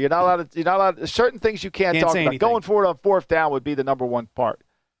category. You're not allowed to, certain things you can't talk about. Anything. Going forward on fourth down would be the number one part.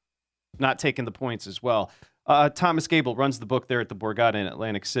 Not taking the points as well. Thomas Gable runs the book there at the Borgata in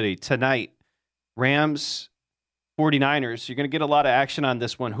Atlantic City. Tonight, Rams, 49ers. You're going to get a lot of action on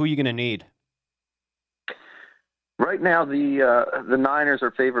this one. Who are you going to need? Right now, the Niners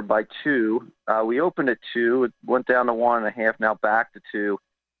are favored by 2. We opened at 2. It went down to 1.5, now back to 2.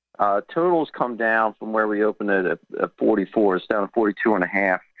 Totals come down from where we opened it at 44. It's down to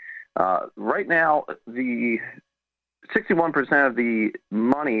 42.5. Right now, the 61% of the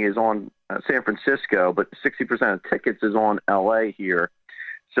money is on San Francisco, but 60% of tickets is on LA here.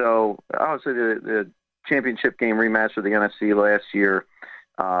 So obviously the championship game rematch of the NFC last year,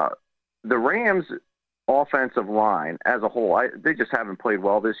 the Rams offensive line as a whole, they just haven't played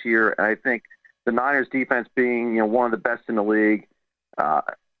well this year. And I think the Niners defense being, one of the best in the league,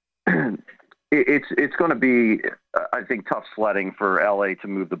 it's going to be, I think, tough sledding for LA to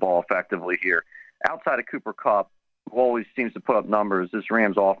move the ball effectively here. Outside of Cooper Kupp, who always seems to put up numbers, this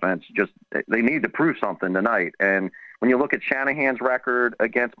Rams offense they need to prove something tonight. And when you look at Shanahan's record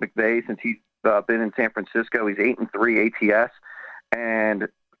against McVay since he's been in San Francisco, he's 8-3 ATS and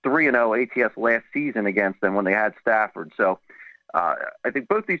 3-0 ATS last season against them when they had Stafford. So I think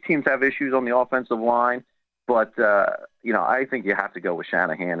both these teams have issues on the offensive line. But, I think you have to go with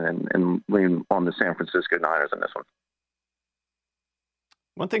Shanahan and lean on the San Francisco Niners in this one.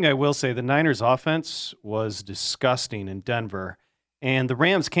 One thing I will say, the Niners offense was disgusting in Denver, and the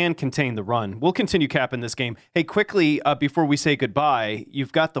Rams can contain the run. We'll continue capping this game. Hey, quickly, before we say goodbye,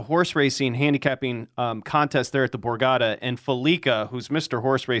 you've got the horse racing handicapping contest there at the Borgata, and Felica, who's Mr.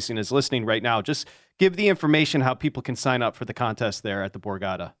 Horse Racing, is listening right now. Just give the information how people can sign up for the contest there at the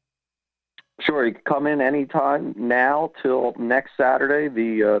Borgata. Sure, you can come in anytime now till next Saturday.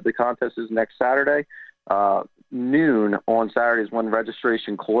 The contest is next Saturday. Noon on Saturday is when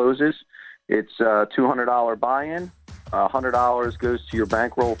registration closes. It's a $200 buy-in. $100 goes to your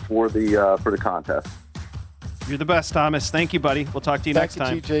bankroll for the contest. You're the best, Thomas. Thank you, buddy. We'll talk to you next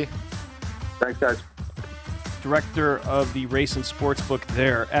time. TJ. Thanks, guys. Director of the Race and Sports Book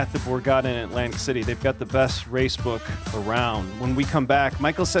there at the Borgata in Atlantic City. They've got the best race book around. When we come back,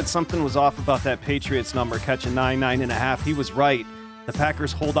 Michael said something was off about that Patriots number, catching 9.5. He was right. The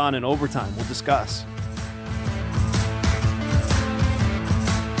Packers hold on in overtime. We'll discuss.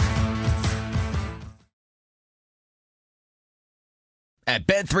 At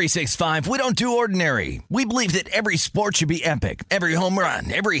Bet365, we don't do ordinary. We believe that every sport should be epic. Every home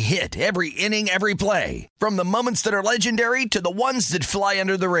run, every hit, every inning, every play. From the moments that are legendary to the ones that fly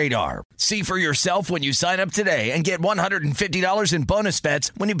under the radar. See for yourself when you sign up today and get $150 in bonus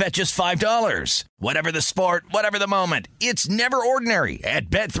bets when you bet just $5. Whatever the sport, whatever the moment, it's never ordinary at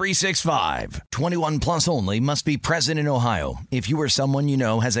Bet365. 21 plus only. Must be present in Ohio. If you or someone you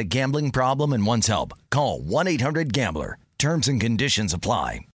know has a gambling problem and wants help, call 1-800-GAMBLER. Terms and conditions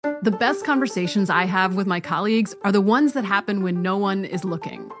apply. The best conversations I have with my colleagues are the ones that happen when no one is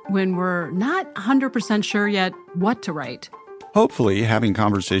looking, when we're not 100% sure yet what to write. Hopefully, having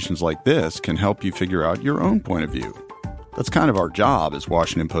conversations like this can help you figure out your own point of view. That's kind of our job as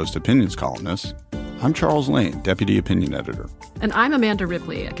Washington Post opinions columnists. I'm Charles Lane, Deputy Opinion Editor. And I'm Amanda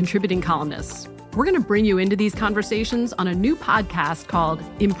Ripley, a contributing columnist. We're going to bring you into these conversations on a new podcast called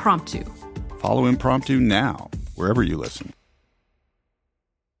Impromptu. Follow Impromptu now, wherever you listen.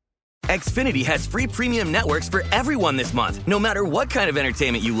 Xfinity has free premium networks for everyone this month, no matter what kind of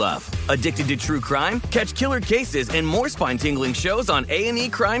entertainment you love. Addicted to true crime? Catch killer cases and more spine-tingling shows on A&E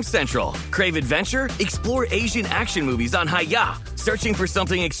Crime Central. Crave adventure? Explore Asian action movies on Hi-YAH. Searching for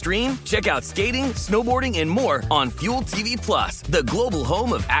something extreme? Check out skating, snowboarding, and more on Fuel TV Plus, the global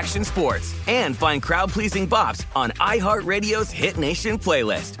home of action sports. And find crowd-pleasing bops on iHeartRadio's Hit Nation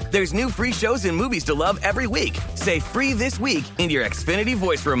playlist. There's new free shows and movies to love every week. Say free this week in your Xfinity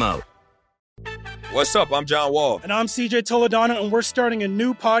voice remote. What's up? I'm John Wall. And I'm CJ Toledano, and we're starting a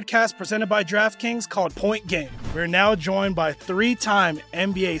new podcast presented by DraftKings called Point Game. We're now joined by three-time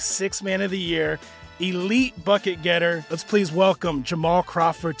NBA Sixth Man of the Year, elite bucket getter. Let's please welcome Jamal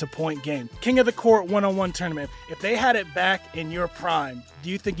Crawford to Point Game. King of the Court one-on-one tournament. If they had it back in your prime, do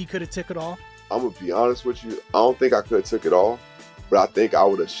you think you could have took it all? I'm going to be honest with you. I don't think I could have took it all, but I think I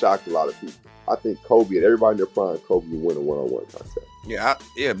would have shocked a lot of people. I think Kobe and everybody in their prime, Kobe would win a one-on-one contest.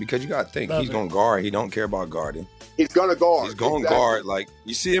 Yeah, because you got to think, he's going to guard. He don't care about guarding. He's going to guard. He's going to guard. Like,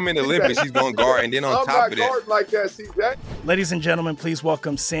 you see him in the Olympics, he's going to guard. And then on top of that. I'm not guarding like that, see that? Ladies and gentlemen, please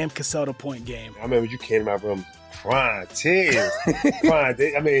welcome Sam Cassell to Point Game. I remember you came in my room crying, tears,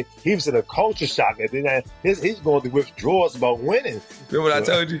 crying. I mean, he was in a culture shock. And then he's going through withdrawals about winning. Remember what I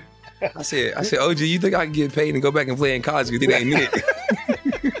told you? I said, OG, you think I can get paid and go back and play in college because it ain't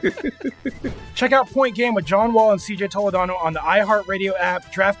it? Check out Point Game with John Wall and CJ Toledano on the iHeartRadio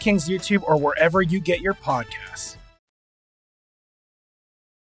app, DraftKings YouTube, or wherever you get your podcasts.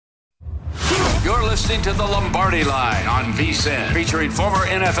 You're listening to the Lombardi Line on VSiN, featuring former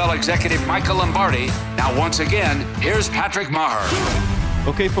NFL executive Michael Lombardi. Now, once again, here's Patrick Maher.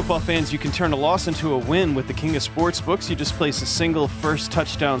 Okay, football fans, you can turn a loss into a win with the king of sportsbooks. You just place a single first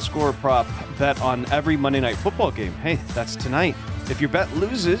touchdown score prop bet on every Monday Night Football game. Hey, that's tonight. If your bet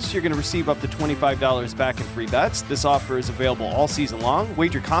loses, you're going to receive up to $25 back in free bets. This offer is available all season long.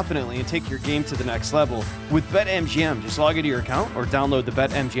 Wager confidently and take your game to the next level with BetMGM. Just log into your account or download the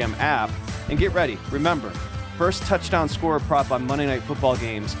BetMGM app and get ready. Remember, first touchdown score prop on Monday Night Football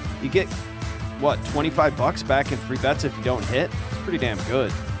games, you get, $25 back in free bets if you don't hit? It's pretty damn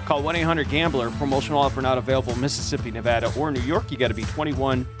good. Call 1-800-GAMBLER. Promotional offer not available in Mississippi, Nevada, or New York. You got to be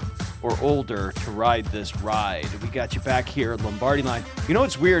 21 or older to ride this ride. We got you back here at Lombardi Line. You know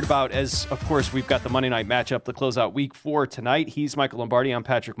what's weird about, as of course we've got the Monday night matchup to close out week 4 tonight. He's Michael Lombardi. I'm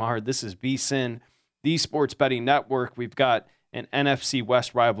Patrick Maher. This is VSiN, the Sports Betting Network. We've got an NFC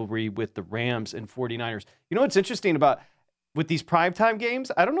West rivalry with the Rams and 49ers. You know what's interesting about with these primetime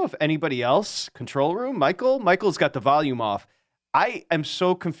games? I don't know if anybody else, control room, Michael's got the volume off. I am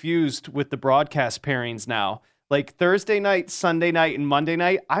so confused with the broadcast pairings now. Like Thursday night, Sunday night, and Monday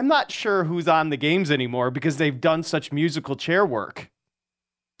night, I'm not sure who's on the games anymore because they've done such musical chair work.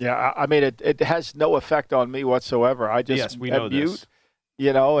 Yeah, I mean, it has no effect on me whatsoever. I just mute,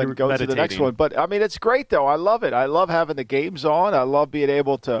 and go to the next one. But, I mean, it's great, though. I love it. I love having the games on. I love being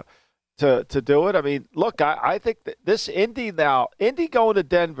able to do it. I mean, look, I think that this Indy going to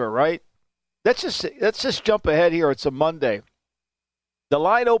Denver, right? Let's just jump ahead here. It's a Monday. The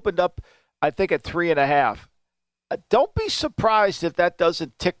line opened up, I think, at 3.5. Don't be surprised if that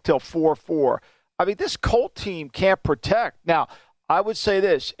doesn't tick till 4-4. I mean, this Colt team can't protect. Now, I would say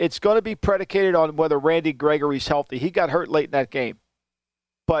this. It's going to be predicated on whether Randy Gregory's healthy. He got hurt late in that game.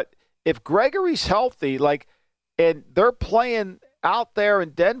 But if Gregory's healthy, and they're playing out there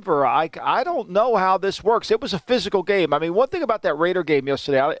in Denver, I don't know how this works. It was a physical game. I mean, one thing about that Raider game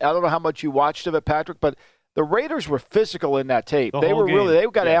yesterday, I don't know how much you watched of it, Patrick, but the Raiders were physical in that tape. They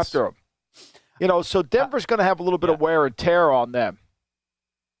got after them. So Denver's going to have a little bit of wear and tear on them.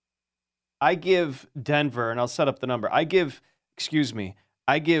 I give Denver, and I'll set up the number. I give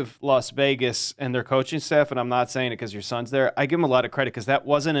Las Vegas and their coaching staff, and I'm not saying it because your son's there, I give them a lot of credit because that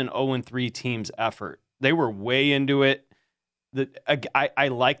wasn't an 0-3 team's effort. They were way into it. I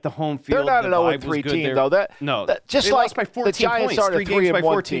like the home field. They're not an 0-3 team, though. Just they like lost by 14 the Giants points. are 3 games by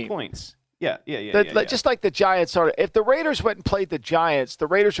 14 team. points. Yeah. Just like the Giants are. If the Raiders went and played the Giants, the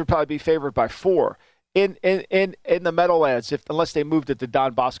Raiders would probably be favored by 4 in the Meadowlands, unless they moved it to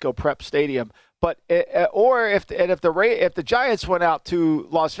Don Bosco Prep Stadium. But if the Giants went out to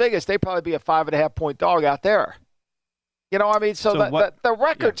Las Vegas, they'd probably be a 5.5-point dog out there. The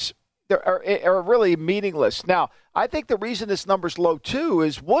records are really meaningless. Now, I think the reason this number's low too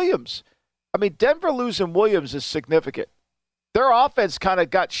is Williams. I mean, Denver losing Williams is significant. Their offense kind of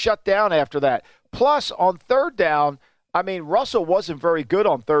got shut down after that. Plus, on third down, I mean, Russell wasn't very good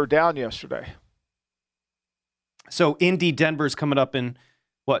on third down yesterday. So Indy Denver's coming up in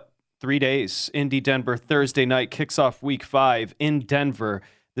 3 days. Indy Denver Thursday night kicks off week 5 in Denver.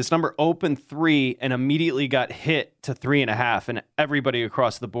 This number opened 3 and immediately got hit to 3.5, and everybody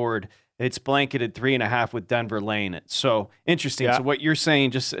across the board, it's blanketed 3.5 with Denver laying it. So interesting. Yeah. So what you're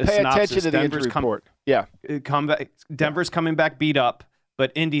saying, just a Pay synopsis. Attention to the injury report. Yeah. Denver's coming back beat up,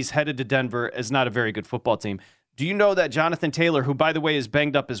 but Indy's headed to Denver as not a very good football team. Do you know that Jonathan Taylor, who, by the way, is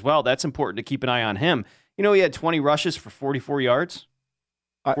banged up as well, that's important to keep an eye on him. You know, he had 20 rushes for 44 yards,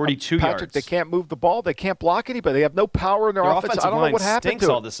 42 Patrick, yards. They can't move the ball. They can't block anybody. They have no power in their offense. I don't know what happened to it.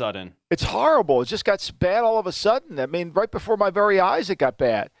 All of a sudden. It's horrible. It just got bad all of a sudden. I mean, right before my very eyes, it got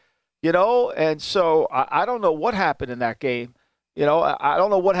bad. You know, and so I don't know what happened in that game. You know, I don't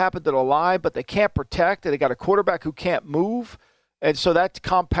know what happened to the line, but they can't protect, and they got a quarterback who can't move, and so that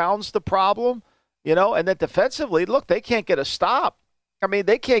compounds the problem, you know. And then defensively, look, they can't get a stop. I mean,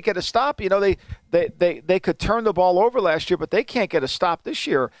 they can't get a stop. You know, they could turn the ball over last year, but they can't get a stop this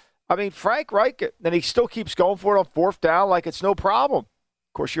year. I mean, Frank Reich, and he still keeps going for it on fourth down like it's no problem.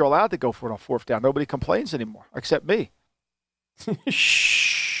 Of course, you're allowed to go for it on fourth down. Nobody complains anymore, except me.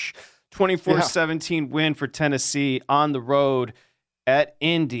 Shh. 24-17 win for Tennessee on the road at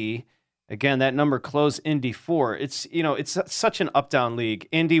Indy. Again, that number closed Indy 4. It's, you know, it's such an up-down league.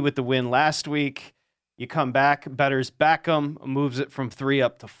 Indy with the win last week. You come back, bettors back them, moves it from 3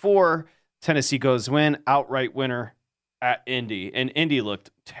 up to 4. Tennessee goes win, outright winner at Indy. And Indy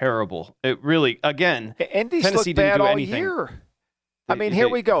looked terrible. It really, again, Indy's Tennessee looked didn't bad do all anything. year. I mean, here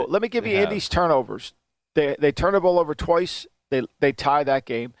we go. Let me give you have. Indy's turnovers. They turned the ball over twice. They tie that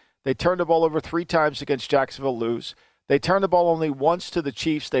game. They turned the ball over 3 times against Jacksonville, lose. They turned the ball only once to the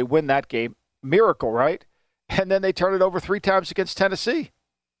Chiefs. They win that game. Miracle, right? And then they turn it over 3 times against Tennessee.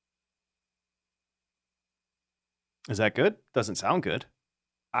 Is that good? Doesn't sound good.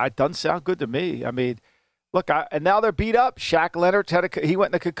 It doesn't sound good to me. I mean, look, and now they're beat up. Shaq Leonard, he went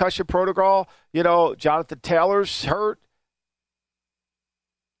in the concussion protocol. You know, Jonathan Taylor's hurt.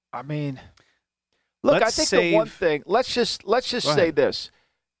 I mean, look, I think the one thing, let's just say this.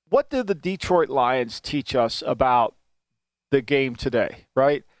 What did the Detroit Lions teach us about the game today,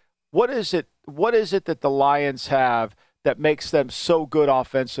 right? What is it that the Lions have that makes them so good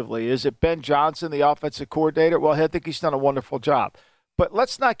offensively? Is it Ben Johnson, the offensive coordinator? Well, I think he's done a wonderful job. But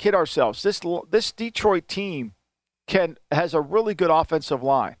let's not kid ourselves. This Detroit team has a really good offensive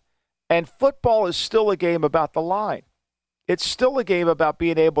line. And football is still a game about the line. It's still a game about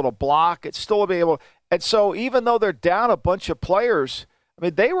being able to block. It's still being able. And so even though they're down a bunch of players, I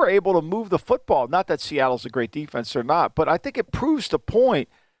mean, they were able to move the football. Not that Seattle's a great defense or not, but I think it proves the point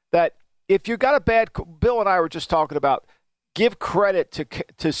that if you got a bad – Bill and I were just talking about give credit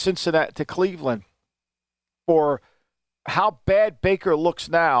to Cincinnati, to Cleveland for how bad Baker looks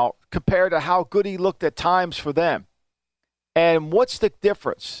now compared to how good he looked at times for them. And what's the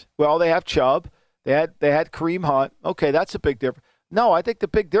difference? Well, they have Chubb. They had Kareem Hunt. Okay, that's a big difference. No, I think the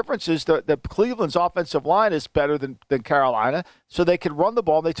big difference is that Cleveland's offensive line is better than Carolina, so they could run the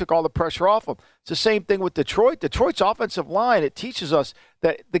ball, and they took all the pressure off them. It's the same thing with Detroit. Detroit's offensive line, it teaches us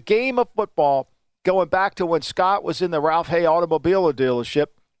that the game of football, going back to when Scott was in the Ralph Hay automobile dealership,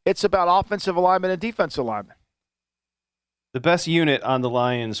 it's about offensive alignment and defensive alignment. The best unit on the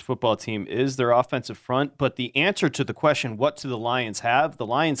Lions football team is their offensive front, but the answer to the question, what do the Lions have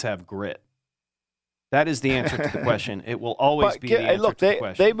grit. That is the answer to the question. It will always be the answer to the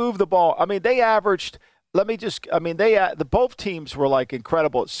question. They moved the ball. I mean, they averaged – both teams were, like,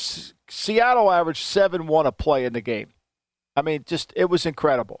 incredible. Seattle averaged 7-1 a play in the game. I mean, it was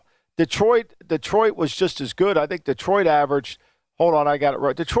incredible. Detroit was just as good. I think Detroit averaged – hold on, I got it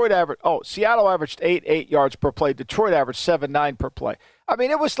right. Seattle averaged 8 yards per play. Detroit averaged 7-9 per play. I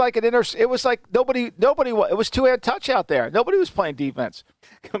mean, it was like it was like nobody – it was two-hand touch out there. Nobody was playing defense.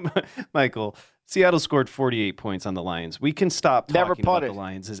 Come on, Michael. Seattle scored 48 points on the Lions. We can stop talking about the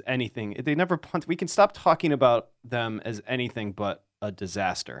Lions as anything. They never punt. We can stop talking about them as anything but a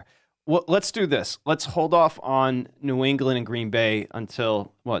disaster. Well, let's do this. Let's hold off on New England and Green Bay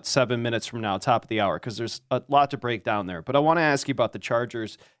until, 7 minutes from now, top of the hour, because there's a lot to break down there. But I want to ask you about the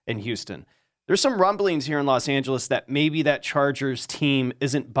Chargers and Houston. There's some rumblings here in Los Angeles that maybe that Chargers team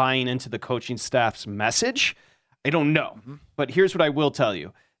isn't buying into the coaching staff's message. I don't know. But here's what I will tell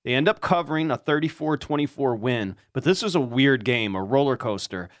you. They end up covering a 34-24 win, but this was a weird game, a roller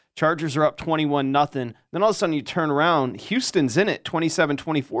coaster. Chargers are up 21-0. Then all of a sudden you turn around, Houston's in it,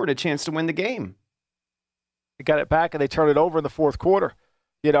 27-24, and a chance to win the game. They got it back, and they turned it over in the fourth quarter,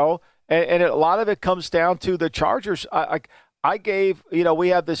 you know. And a lot of it comes down to the Chargers. I gave, we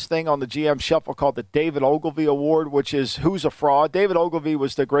have this thing on the GM Shuffle called the David Ogilvy Award, which is Who's a Fraud. David Ogilvy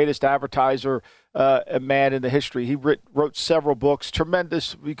was the greatest advertiser man in the history. He wrote several books,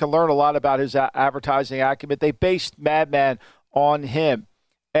 tremendous. You can learn a lot about his advertising acumen. They based Madman on him.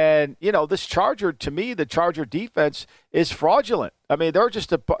 And, this Charger, to me, the Charger defense is fraudulent. I mean,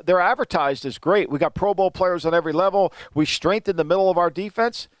 they're advertised as great. We got Pro Bowl players on every level. We strengthened the middle of our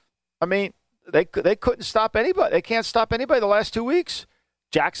defense. I mean, They couldn't stop anybody. They can't stop anybody the last 2 weeks.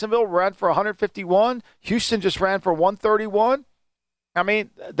 Jacksonville ran for 151. Houston just ran for 131. I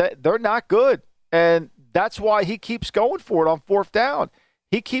mean, they're not good. And that's why he keeps going for it on fourth down.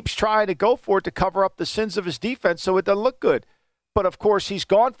 He keeps trying to go for it to cover up the sins of his defense so it doesn't look good. But, of course, he's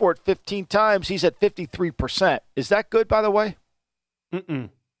gone for it 15 times. He's at 53%. Is that good, by the way?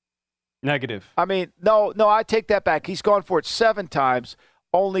 Negative. I mean, no, I take that back. He's gone for it 7 times.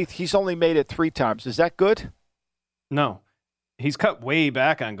 He's only made it 3 times. Is that good? No. He's cut way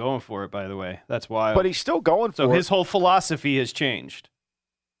back on going for it, by the way. That's wild. But he's still going for it. So his whole philosophy has changed.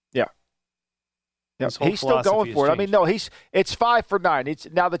 Yeah. He's still going for it. I mean, no, it's 5 for 9. It's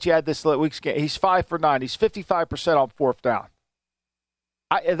now that you had this week's game, he's 5 for 9. He's 55% on fourth down.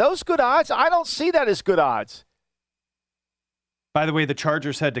 Are those good odds? I don't see that as good odds. By the way, the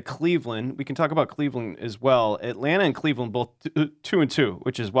Chargers head to Cleveland. We can talk about Cleveland as well. Atlanta and Cleveland both 2-2,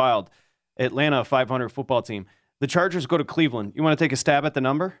 which is wild. Atlanta, a 500 football team. The Chargers go to Cleveland. You want to take a stab at the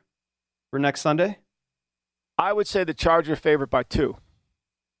number for next Sunday? I would say the Chargers favored by 2.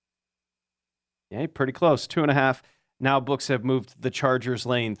 Yeah, pretty close. 2.5. Now books have moved the Chargers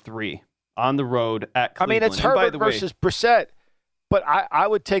laying 3 on the road at Cleveland. I mean, it's Herbert versus Brissett, but I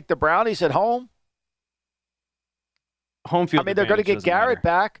would take the Brownies at home. Home field. I mean, they're going to get Garrett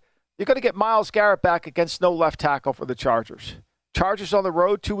back. You're going to get Myles Garrett back against no left tackle for the Chargers. Chargers on the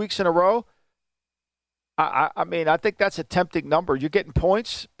road 2 weeks in a row. I mean, I think that's a tempting number. You're getting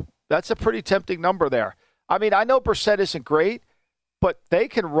points. That's a pretty tempting number there. I mean, I know Brissett isn't great, but they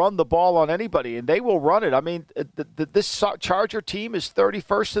can run the ball on anybody, and they will run it. I mean, this Charger team is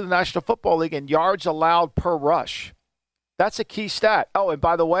 31st in the National Football League in yards allowed per rush. That's a key stat. Oh, and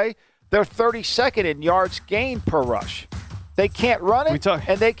by the way, they're 32nd in yards gained per rush. They can't run it,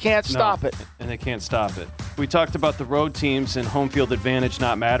 and they can't stop it. And they can't stop it. We talked about the road teams and home field advantage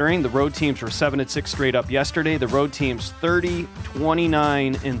not mattering. The road teams were 7-6 straight up yesterday. The road teams 30,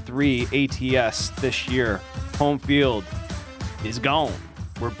 29-3 ATS this year. Home field is gone.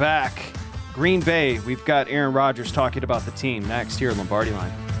 We're back. Green Bay, we've got Aaron Rodgers talking about the team next here at Lombardi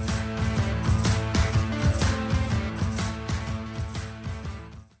Line.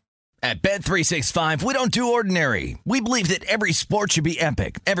 At Bet365, we don't do ordinary. We believe that every sport should be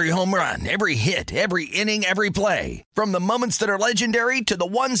epic. Every home run, every hit, every inning, every play. From the moments that are legendary to the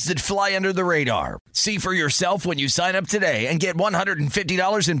ones that fly under the radar. See for yourself when you sign up today and get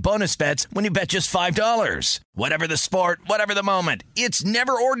 $150 in bonus bets when you bet just $5. Whatever the sport, whatever the moment, it's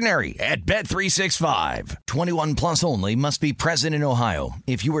never ordinary at Bet365. 21 plus only. Must be present in Ohio.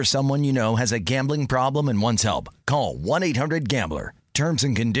 If you or someone you know has a gambling problem and wants help, call 1-800-GAMBLER. Terms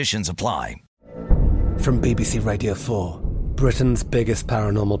and conditions apply. From BBC Radio 4, Britain's biggest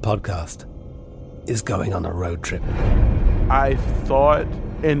paranormal podcast is going on a road trip. I thought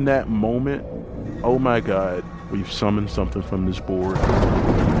in that moment, oh my God, we've summoned something from this board.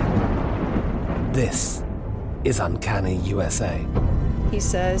 This is Uncanny USA. He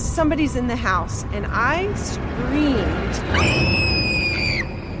says, somebody's in the house, and I screamed.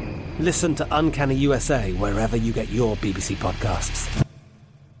 Listen to Uncanny USA wherever you get your BBC podcasts,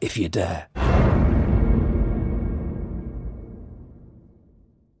 if you dare.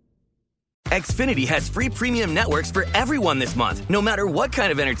 Xfinity has free premium networks for everyone this month, no matter what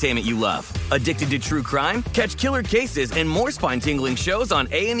kind of entertainment you love. Addicted to true crime? Catch killer cases and more spine-tingling shows on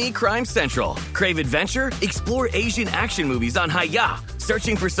A&E Crime Central. Crave adventure? Explore Asian action movies on Hi-YAH.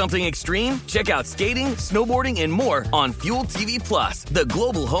 Searching for something extreme? Check out skating, snowboarding, and more on Fuel TV Plus, the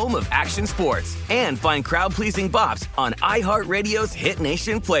global home of action sports. And find crowd-pleasing bops on iHeartRadio's Hit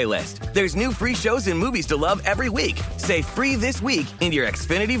Nation playlist. There's new free shows and movies to love every week. Say free this week in your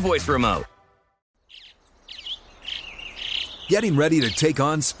Xfinity voice remote. Getting ready to take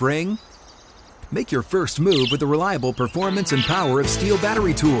on spring? Make your first move with the reliable performance and power of Steel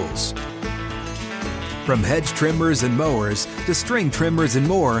battery tools. From hedge trimmers and mowers to string trimmers and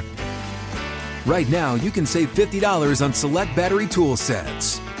more, right now you can save $50 on select battery tool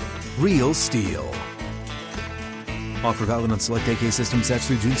sets. Real Steel. Offer valid on select AK system sets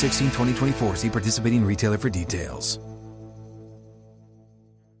through June 16, 2024. See participating retailer for details.